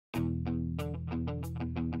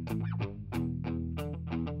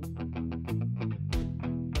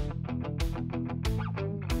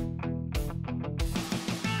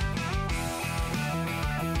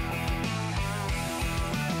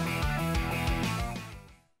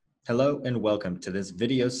Hello and welcome to this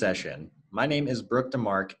video session. My name is Brooke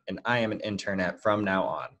DeMark and I am an intern at From Now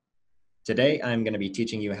On. Today I'm going to be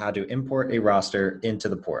teaching you how to import a roster into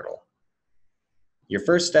the portal. Your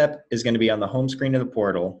first step is going to be on the home screen of the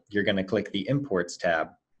portal. You're going to click the Imports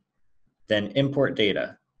tab, then Import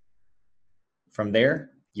Data. From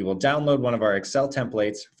there, you will download one of our Excel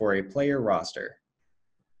templates for a player roster.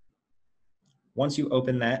 Once you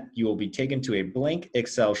open that, you will be taken to a blank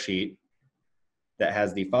Excel sheet that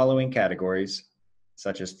has the following categories,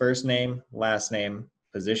 such as first name, last name,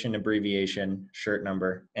 position abbreviation, shirt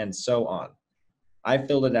number, and so on. I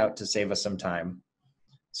filled it out to save us some time.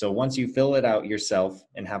 So once you fill it out yourself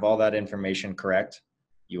and have all that information correct,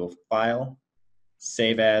 you will file,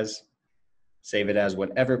 save it as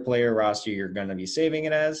whatever player roster you're going to be saving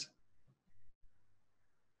it as,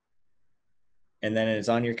 and then it is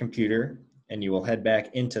on your computer and you will head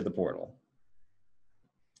back into the portal.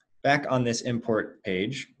 Back on this import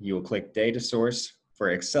page, you will click Data Source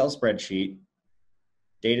for Excel spreadsheet,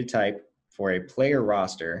 Data Type for a player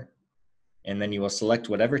roster, and then you will select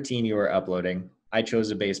whatever team you are uploading. I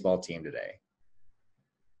chose a baseball team today.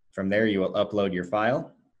 From there, you will upload your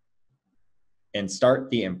file and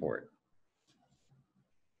start the import.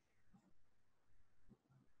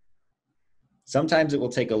 Sometimes it will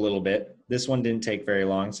take a little bit. This one didn't take very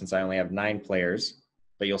long since I only have 9 players,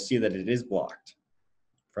 but you'll see that it is blocked.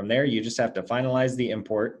 From there, you just have to finalize the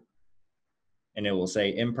import, and it will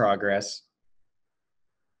say in progress,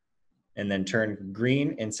 and then turn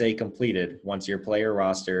green and say completed once your player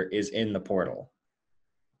roster is in the portal.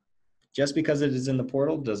 Just because it is in the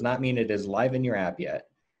portal does not mean it is live in your app yet.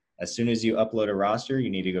 As soon as you upload a roster, you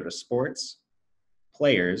need to go to Sports,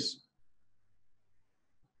 Players,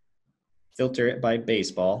 filter it by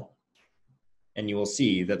baseball, and you will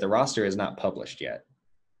see that the roster is not published yet.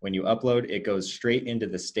 When you upload, it goes straight into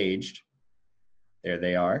the staged. There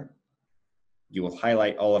they are. You will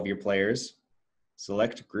highlight all of your players,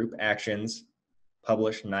 select Group Actions,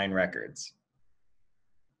 publish 9 records.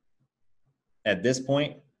 At this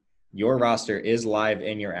point, your roster is live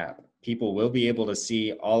in your app. People will be able to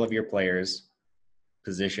see all of your players,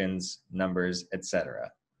 positions, numbers,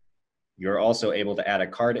 etc. You're also able to add a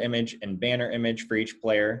card image and banner image for each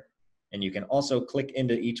player, and you can also click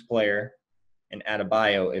into each player and add a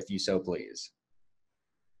bio if you so please.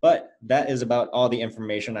 But that is about all the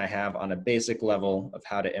information I have on a basic level of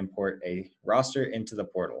how to import a roster into the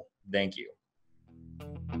portal. Thank you.